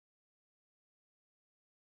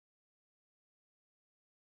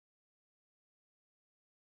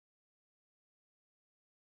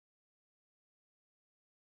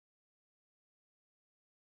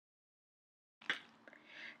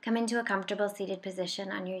Come into a comfortable seated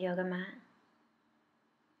position on your yoga mat.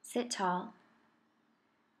 Sit tall.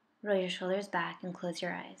 Roll your shoulders back and close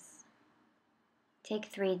your eyes. Take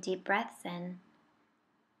 3 deep breaths in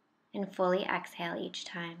and fully exhale each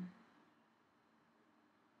time.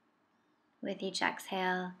 With each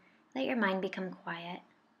exhale, let your mind become quiet.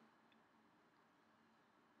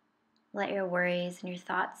 Let your worries and your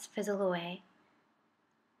thoughts fizzle away.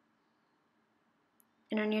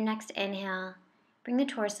 And on your next inhale, bring the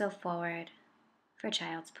torso forward for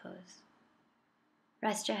child's pose.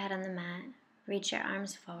 Rest your head on the mat, reach your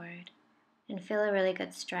arms forward, and feel a really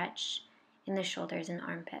good stretch in the shoulders and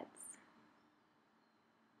armpits.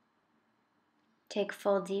 Take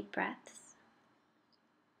full deep breaths.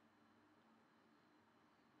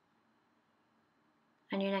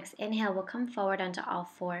 On your next inhale, we'll come forward onto all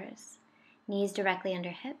fours, knees directly under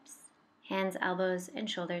hips, hands, elbows, and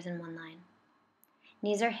shoulders in one line.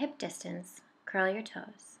 Knees are hip distance, curl your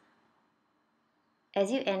toes.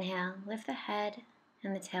 As you inhale, lift the head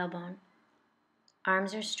and the tailbone.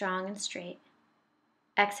 Arms are strong and straight.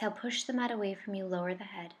 Exhale, push the mat away from you, lower the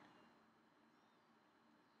head.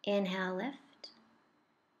 Inhale, lift.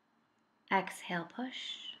 Exhale,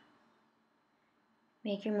 push.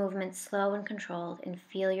 Make your movements slow and controlled and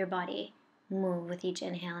feel your body move with each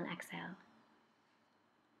inhale and exhale.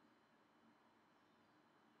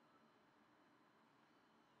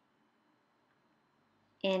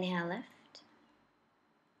 Inhale, lift.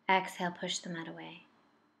 Exhale, push the mat away.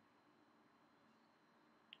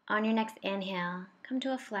 On your next inhale, come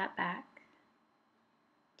to a flat back.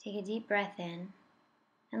 Take a deep breath in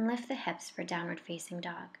and lift the hips for downward facing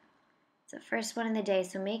dog. It's the first one of the day,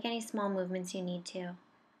 so make any small movements you need to.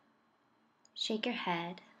 Shake your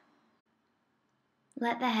head.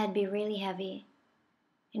 Let the head be really heavy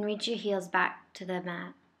and reach your heels back to the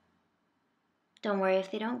mat. Don't worry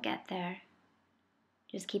if they don't get there.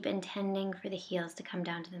 Just keep intending for the heels to come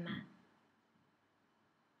down to the mat.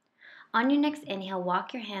 On your next inhale,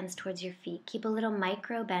 walk your hands towards your feet. Keep a little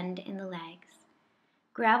micro bend in the legs.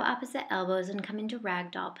 Grab opposite elbows and come into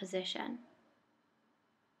ragdoll position.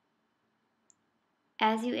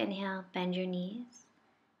 As you inhale, bend your knees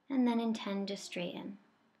and then intend to straighten.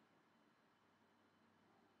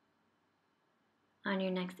 On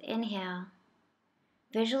your next inhale,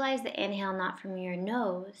 visualize the inhale not from your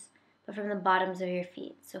nose, but from the bottoms of your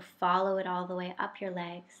feet. So follow it all the way up your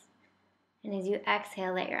legs. And as you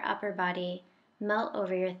exhale, let your upper body melt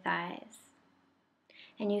over your thighs.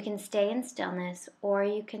 And you can stay in stillness, or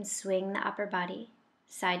you can swing the upper body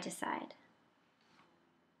side to side.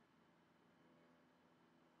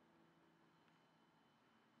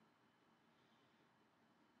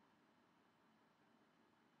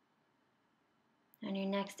 On your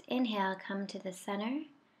next inhale, come to the center,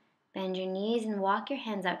 bend your knees and walk your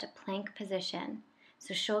hands out to plank position.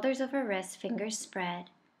 So shoulders over wrists, fingers spread.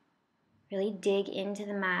 Really dig into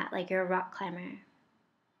the mat like you're a rock climber.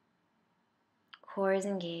 Core is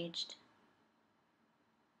engaged.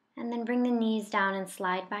 And then bring the knees down and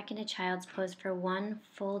slide back into child's pose for one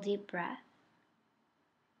full deep breath.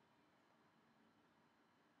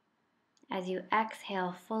 As you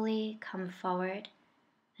exhale fully, come forward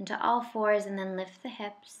into all fours and then lift the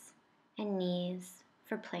hips and knees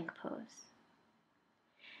for plank pose.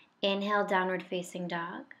 Inhale, downward facing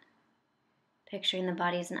dog. Picturing the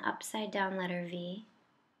body as an upside down letter V.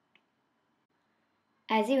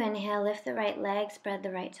 As you inhale, lift the right leg, spread the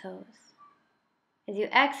right toes. As you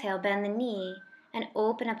exhale, bend the knee and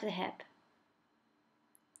open up the hip.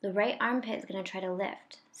 The right armpit is going to try to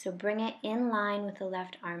lift, so bring it in line with the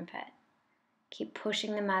left armpit. Keep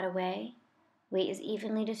pushing the mat away. Weight is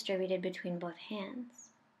evenly distributed between both hands.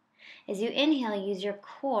 As you inhale, use your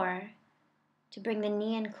core to bring the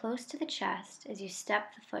knee in close to the chest as you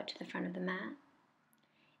step the foot to the front of the mat.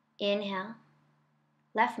 Inhale,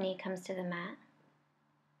 left knee comes to the mat,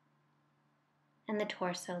 and the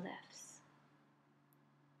torso lifts.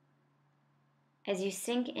 As you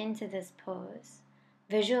sink into this pose,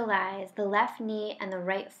 visualize the left knee and the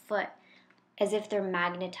right foot as if they're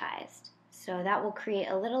magnetized. So that will create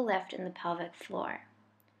a little lift in the pelvic floor.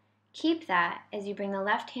 Keep that as you bring the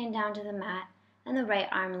left hand down to the mat and the right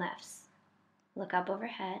arm lifts. Look up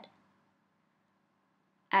overhead.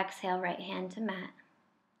 Exhale, right hand to mat.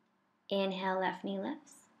 Inhale, left knee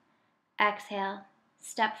lifts. Exhale,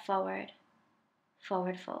 step forward,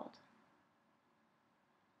 forward fold.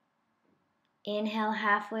 Inhale,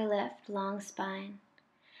 halfway lift, long spine.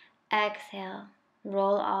 Exhale,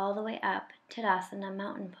 roll all the way up, Tadasana,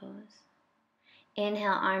 mountain pose.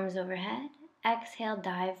 Inhale, arms overhead. Exhale,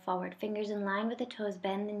 dive forward. Fingers in line with the toes,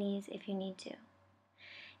 bend the knees if you need to.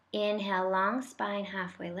 Inhale, long spine,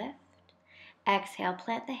 halfway lift. Exhale,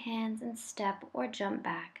 plant the hands and step or jump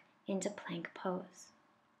back into plank pose.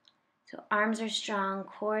 So arms are strong,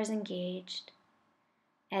 core is engaged.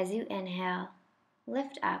 As you inhale,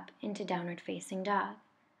 lift up into downward facing dog.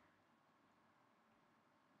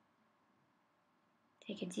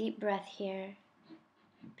 Take a deep breath here,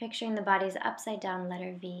 picturing the body's upside down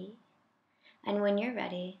letter V. And when you're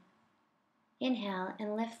ready, inhale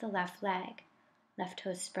and lift the left leg, left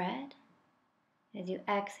toe spread. As you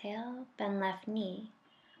exhale, bend left knee,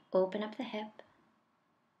 open up the hip.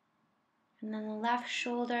 And then the left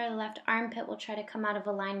shoulder, the left armpit will try to come out of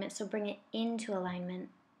alignment, so bring it into alignment.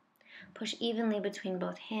 Push evenly between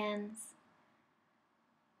both hands.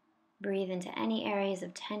 Breathe into any areas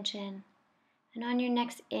of tension. And on your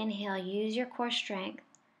next inhale, use your core strength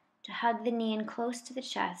to hug the knee in close to the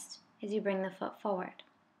chest as you bring the foot forward.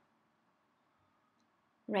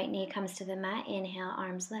 Right knee comes to the mat. Inhale,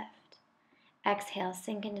 arms lift. Exhale,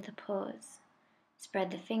 sink into the pose. Spread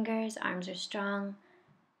the fingers, arms are strong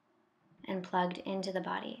and plugged into the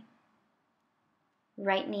body.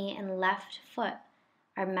 Right knee and left foot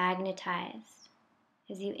are magnetized.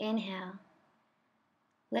 As you inhale,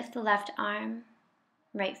 lift the left arm,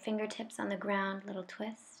 right fingertips on the ground, little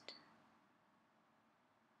twist.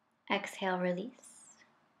 Exhale, release.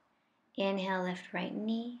 Inhale, lift right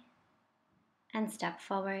knee and step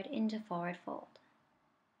forward into forward fold.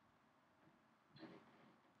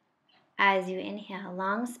 As you inhale,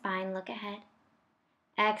 long spine, look ahead.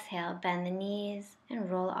 Exhale, bend the knees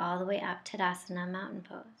and roll all the way up, Tadasana, mountain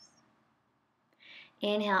pose.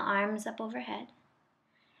 Inhale, arms up overhead.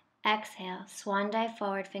 Exhale, swan dive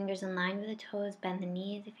forward, fingers in line with the toes, bend the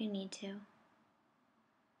knees if you need to.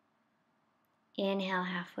 Inhale,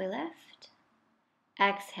 halfway lift.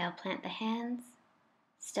 Exhale, plant the hands,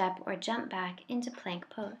 step or jump back into plank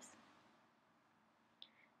pose.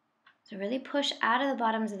 So really push out of the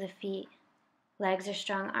bottoms of the feet. Legs are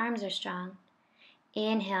strong, arms are strong.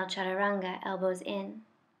 Inhale, chaturanga, elbows in.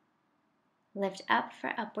 Lift up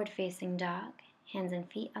for upward facing dog, hands and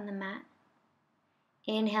feet on the mat.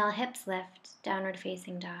 Inhale, hips lift, downward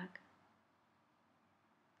facing dog.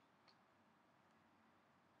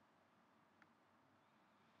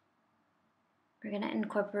 We're going to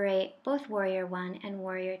incorporate both Warrior 1 and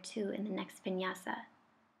Warrior 2 in the next vinyasa.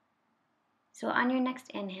 So on your next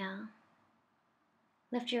inhale,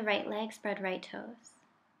 lift your right leg, spread right toes.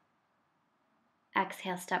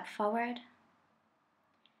 Exhale, step forward.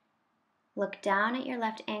 Look down at your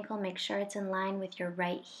left ankle, make sure it's in line with your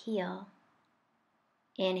right heel.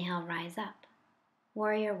 Inhale, rise up.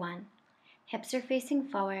 Warrior 1. Hips are facing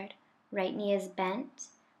forward, right knee is bent,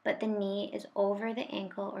 but the knee is over the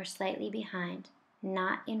ankle or slightly behind,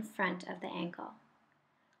 not in front of the ankle.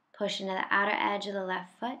 Push into the outer edge of the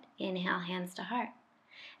left foot. Inhale, hands to heart.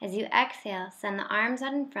 As you exhale, send the arms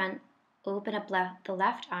out in front, open up the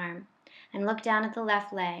left arm, and look down at the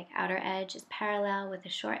left leg. Outer edge is parallel with the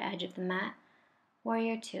short edge of the mat.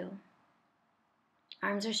 Warrior 2.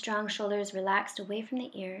 Arms are strong, shoulders relaxed away from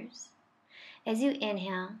the ears. As you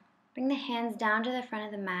inhale, bring the hands down to the front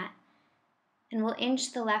of the mat, and we'll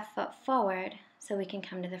inch the left foot forward so we can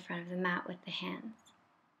come to the front of the mat with the hands.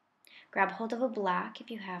 Grab hold of a block if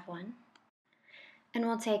you have one, and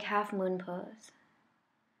we'll take half moon pose.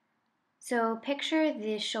 So picture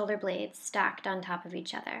the shoulder blades stacked on top of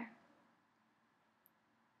each other.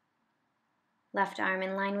 Left arm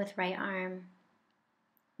in line with right arm,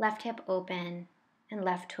 left hip open, and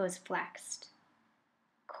left toes flexed.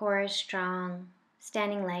 Core is strong,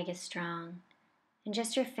 standing leg is strong, and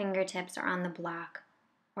just your fingertips are on the block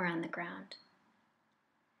or on the ground.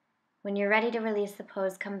 When you're ready to release the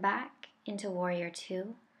pose, come back into Warrior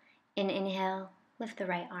 2. Inhale, lift the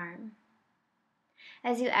right arm.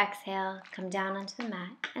 As you exhale, come down onto the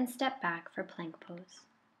mat and step back for plank pose.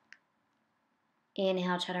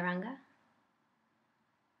 Inhale, chaturanga.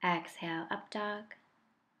 Exhale, up dog.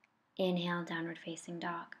 Inhale, downward facing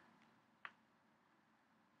dog.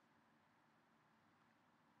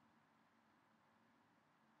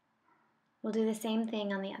 We'll do the same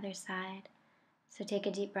thing on the other side. So take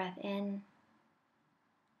a deep breath in,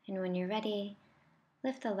 and when you're ready,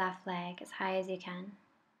 lift the left leg as high as you can.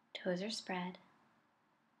 Toes are spread.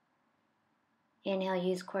 Inhale,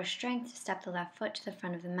 use core strength to step the left foot to the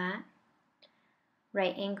front of the mat.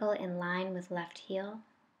 Right ankle in line with left heel.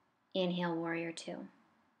 Inhale, Warrior 2.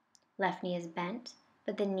 Left knee is bent,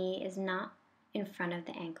 but the knee is not in front of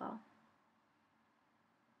the ankle.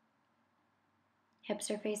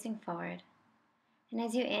 Hips are facing forward. And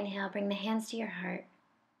as you inhale, bring the hands to your heart.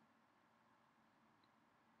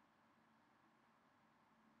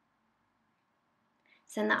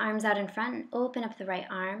 Send the arms out in front and open up the right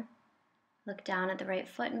arm. Look down at the right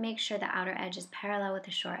foot and make sure the outer edge is parallel with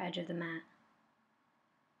the short edge of the mat.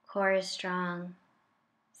 Core is strong.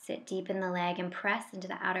 Sit deep in the leg and press into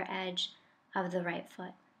the outer edge of the right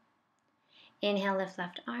foot. Inhale, lift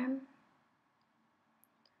left arm.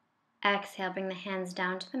 Exhale, bring the hands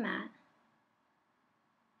down to the mat.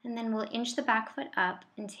 And then we'll inch the back foot up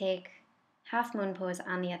and take half moon pose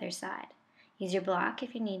on the other side. Use your block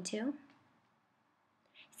if you need to.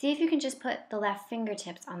 See if you can just put the left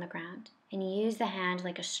fingertips on the ground and use the hand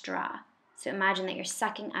like a straw. So imagine that you're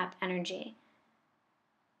sucking up energy.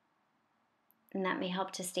 And that may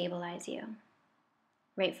help to stabilize you.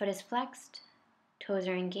 Right foot is flexed, toes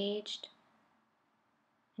are engaged.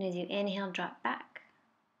 And as you inhale, drop back.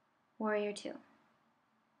 Warrior two.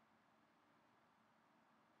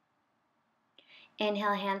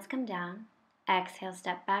 Inhale, hands come down. Exhale,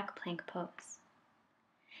 step back, plank pose.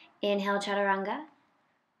 Inhale, chaturanga.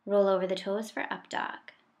 Roll over the toes for up dog.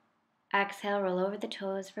 Exhale, roll over the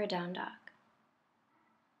toes for down dog.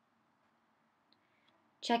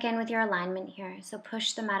 Check in with your alignment here. So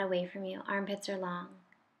push the mat away from you. Armpits are long.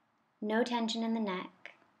 No tension in the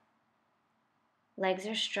neck. Legs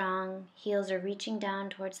are strong. Heels are reaching down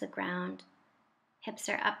towards the ground. Hips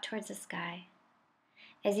are up towards the sky.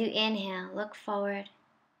 As you inhale, look forward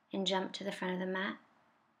and jump to the front of the mat,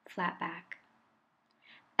 flat back.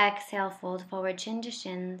 Exhale, fold forward, chin to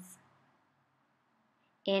shins.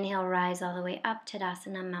 Inhale, rise all the way up,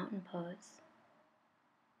 Tadasana, mountain pose.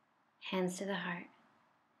 Hands to the heart.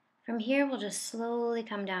 From here, we'll just slowly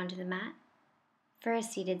come down to the mat for a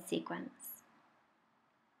seated sequence.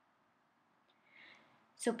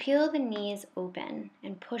 So peel the knees open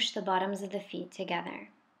and push the bottoms of the feet together.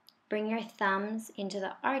 Bring your thumbs into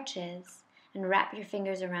the arches and wrap your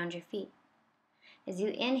fingers around your feet. As you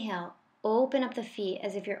inhale, open up the feet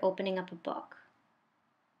as if you're opening up a book.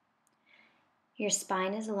 Your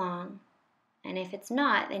spine is long, and if it's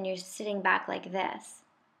not, then you're sitting back like this.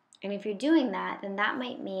 And if you're doing that, then that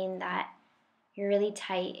might mean that you're really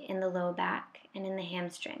tight in the low back and in the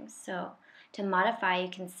hamstrings. So to modify, you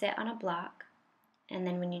can sit on a block, and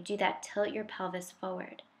then when you do that, tilt your pelvis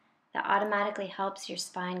forward. That automatically helps your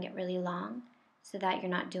spine get really long so that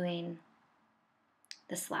you're not doing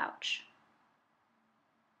the slouch.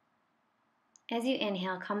 As you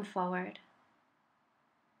inhale, come forward.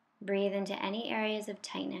 Breathe into any areas of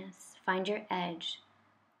tightness. Find your edge,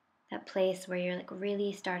 that place where you're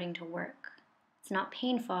really starting to work. It's not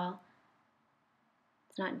painful,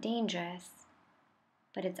 it's not dangerous,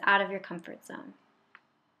 but it's out of your comfort zone.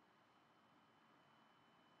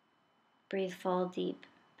 Breathe full, deep,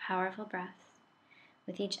 powerful breaths.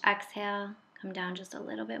 With each exhale, come down just a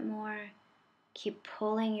little bit more. Keep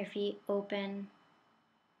pulling your feet open.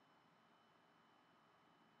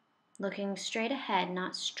 Looking straight ahead,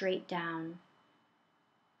 not straight down.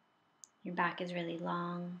 Your back is really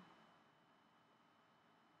long.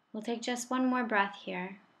 We'll take just one more breath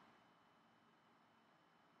here.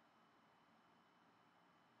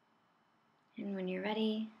 And when you're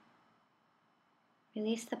ready,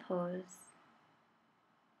 release the pose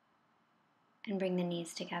and bring the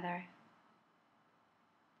knees together.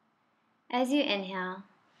 As you inhale,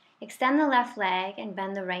 extend the left leg and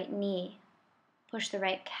bend the right knee. Push the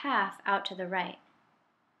right calf out to the right.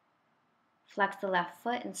 Flex the left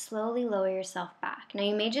foot and slowly lower yourself back. Now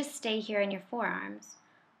you may just stay here in your forearms,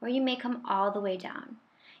 or you may come all the way down.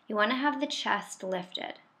 You want to have the chest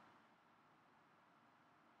lifted.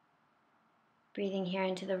 Breathing here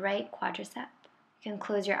into the right quadricep. You can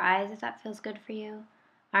close your eyes if that feels good for you.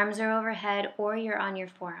 Arms are overhead or you're on your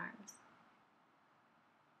forearms.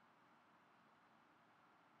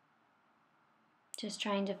 Just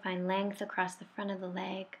trying to find length across the front of the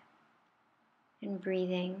leg and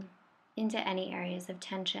breathing into any areas of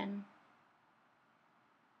tension.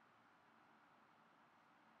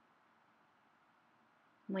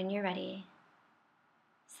 When you're ready,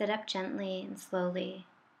 sit up gently and slowly,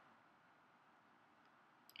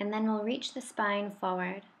 and then we'll reach the spine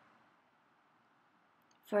forward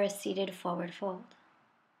for a seated forward fold.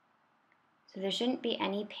 So there shouldn't be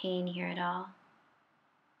any pain here at all.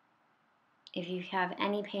 If you have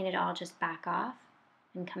any pain at all, just back off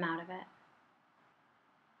and come out of it.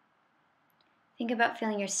 Think about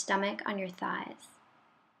feeling your stomach on your thighs,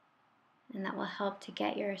 and that will help to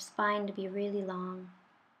get your spine to be really long.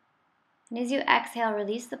 And as you exhale,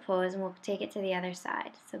 release the pose, and we'll take it to the other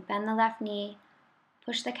side. So bend the left knee,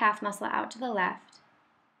 push the calf muscle out to the left,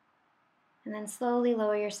 and then slowly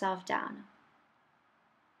lower yourself down.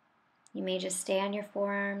 You may just stay on your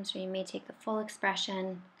forearms, or you may take the full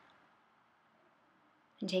expression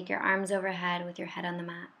and take your arms overhead with your head on the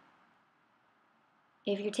mat.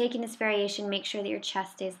 If you're taking this variation, make sure that your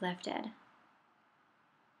chest stays lifted.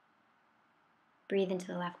 Breathe into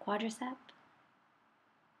the left quadricep.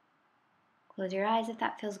 Close your eyes if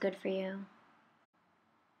that feels good for you.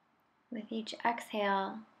 With each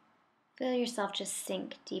exhale, feel yourself just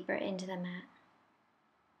sink deeper into the mat.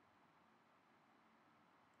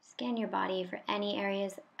 Scan your body for any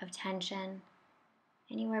areas of tension,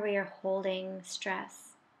 anywhere where you're holding stress,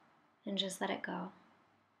 and just let it go.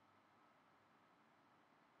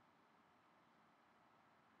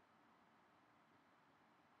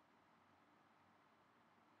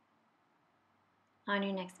 On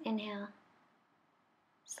your next inhale,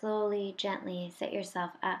 slowly, gently sit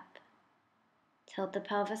yourself up. Tilt the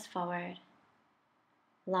pelvis forward,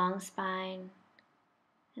 long spine,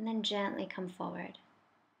 and then gently come forward.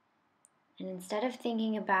 And instead of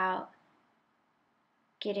thinking about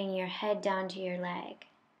getting your head down to your leg,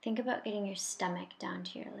 think about getting your stomach down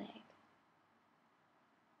to your leg.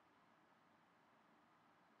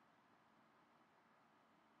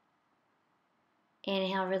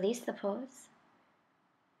 Inhale, release the pose.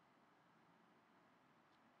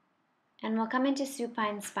 And we'll come into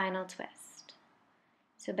supine spinal twist.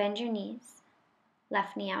 So bend your knees,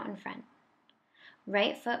 left knee out in front.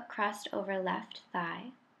 Right foot crossed over left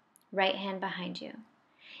thigh, right hand behind you.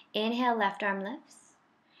 Inhale, left arm lifts.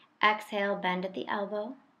 Exhale, bend at the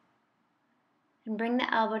elbow. And bring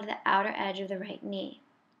the elbow to the outer edge of the right knee.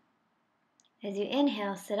 As you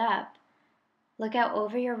inhale, sit up. Look out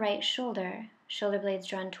over your right shoulder, shoulder blades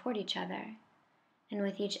drawn toward each other. And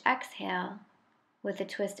with each exhale, with the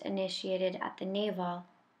twist initiated at the navel,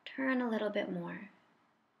 turn a little bit more.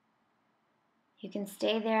 You can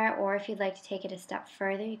stay there, or if you'd like to take it a step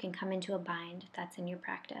further, you can come into a bind if that's in your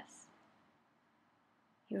practice.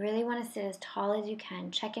 You really want to sit as tall as you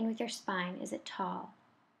can. Check in with your spine. Is it tall?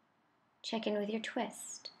 Check in with your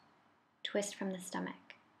twist. Twist from the stomach.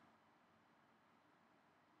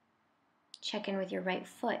 Check in with your right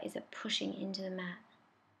foot. Is it pushing into the mat?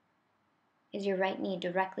 Is your right knee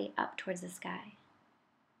directly up towards the sky?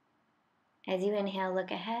 As you inhale, look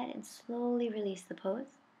ahead and slowly release the pose.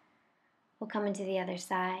 We'll come into the other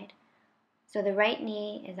side. So the right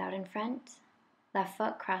knee is out in front, left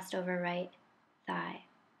foot crossed over right thigh.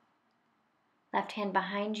 Left hand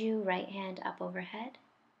behind you, right hand up overhead.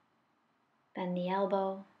 Bend the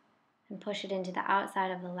elbow and push it into the outside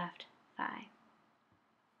of the left thigh.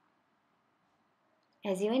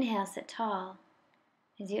 As you inhale, sit tall.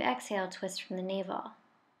 As you exhale, twist from the navel.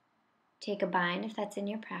 Take a bind if that's in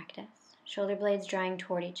your practice. Shoulder blades drawing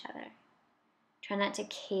toward each other. Try not to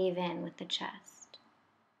cave in with the chest.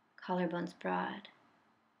 Collarbones broad.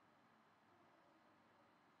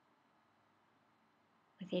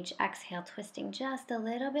 With each exhale, twisting just a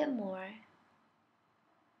little bit more.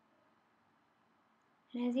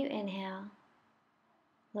 And as you inhale,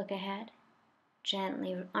 look ahead.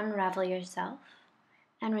 Gently unravel yourself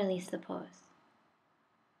and release the pose.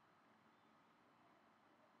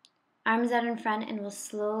 Arms out in front, and we'll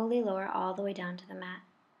slowly lower all the way down to the mat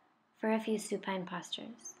for a few supine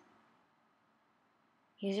postures.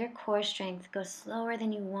 Use your core strength. Go slower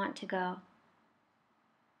than you want to go.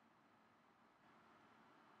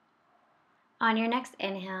 On your next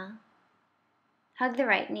inhale, hug the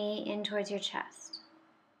right knee in towards your chest.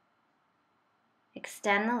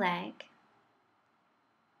 Extend the leg.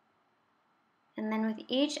 And then with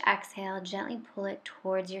each exhale, gently pull it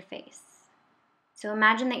towards your face. So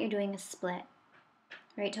imagine that you're doing a split.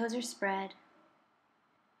 Right toes are spread.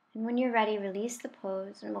 And when you're ready, release the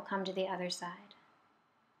pose and we'll come to the other side.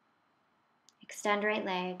 Extend right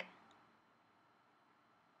leg.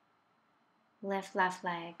 Lift left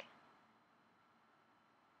leg.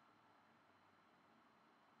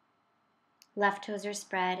 Left toes are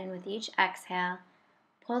spread, and with each exhale,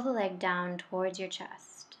 pull the leg down towards your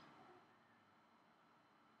chest.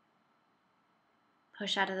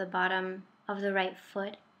 Push out of the bottom of the right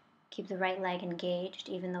foot. Keep the right leg engaged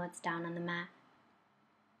even though it's down on the mat.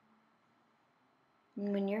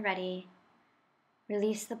 And when you're ready,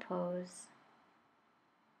 release the pose.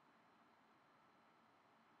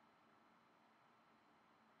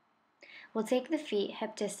 We'll take the feet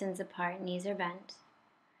hip distance apart, knees are bent.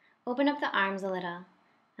 Open up the arms a little,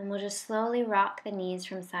 and we'll just slowly rock the knees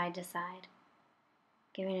from side to side,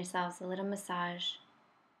 giving yourselves a little massage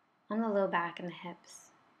on the low back and the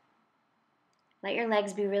hips. Let your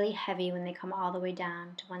legs be really heavy when they come all the way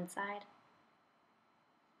down to one side.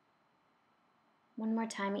 One more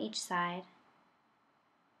time each side.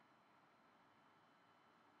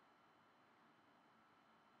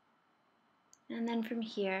 And then from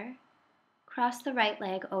here, cross the right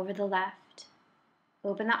leg over the left.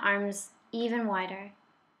 Open the arms even wider,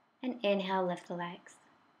 and inhale, lift the legs.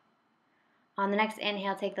 On the next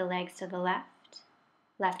inhale, take the legs to the left.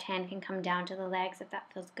 Left hand can come down to the legs if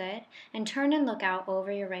that feels good. And turn and look out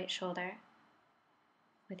over your right shoulder.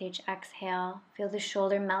 With each exhale, feel the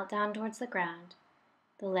shoulder melt down towards the ground.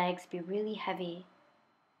 The legs be really heavy,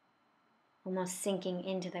 almost sinking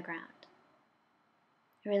into the ground.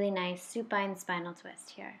 A really nice supine spinal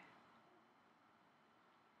twist here.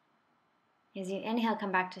 As you inhale,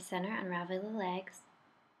 come back to center, unravel the legs.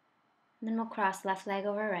 And then we'll cross left leg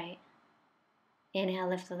over right. Inhale,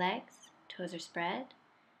 lift the legs, toes are spread.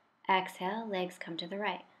 Exhale, legs come to the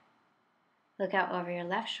right. Look out over your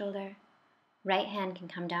left shoulder. Right hand can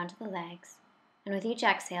come down to the legs. And with each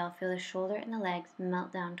exhale, feel the shoulder and the legs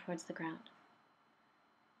melt down towards the ground.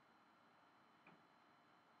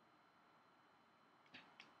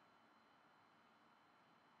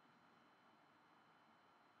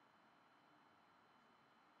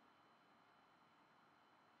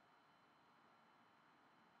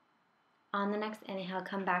 On the next inhale,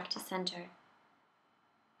 come back to center.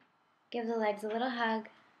 Give the legs a little hug.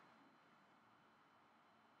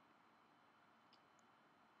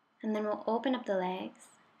 And then we'll open up the legs.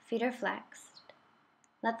 Feet are flexed.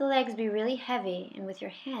 Let the legs be really heavy, and with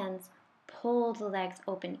your hands, pull the legs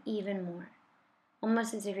open even more.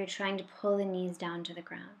 Almost as if you're trying to pull the knees down to the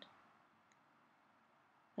ground.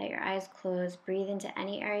 Let your eyes close. Breathe into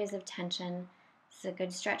any areas of tension. This is a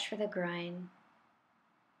good stretch for the groin.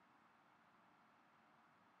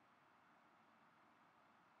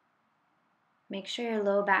 Make sure your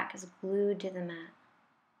low back is glued to the mat.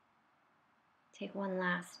 Take one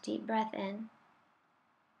last deep breath in.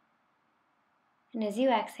 And as you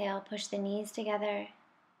exhale, push the knees together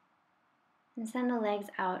and send the legs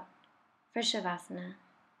out for Shavasana.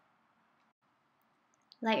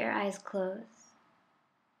 Let your eyes close.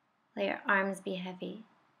 Let your arms be heavy.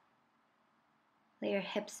 Let your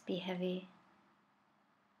hips be heavy.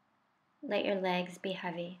 Let your legs be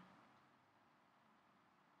heavy.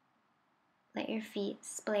 Let your feet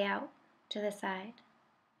splay out to the side.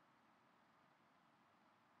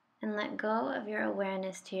 And let go of your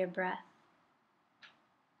awareness to your breath.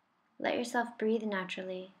 Let yourself breathe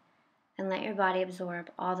naturally and let your body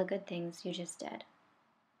absorb all the good things you just did.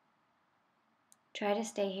 Try to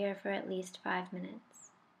stay here for at least 5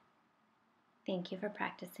 minutes. Thank you for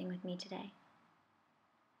practicing with me today.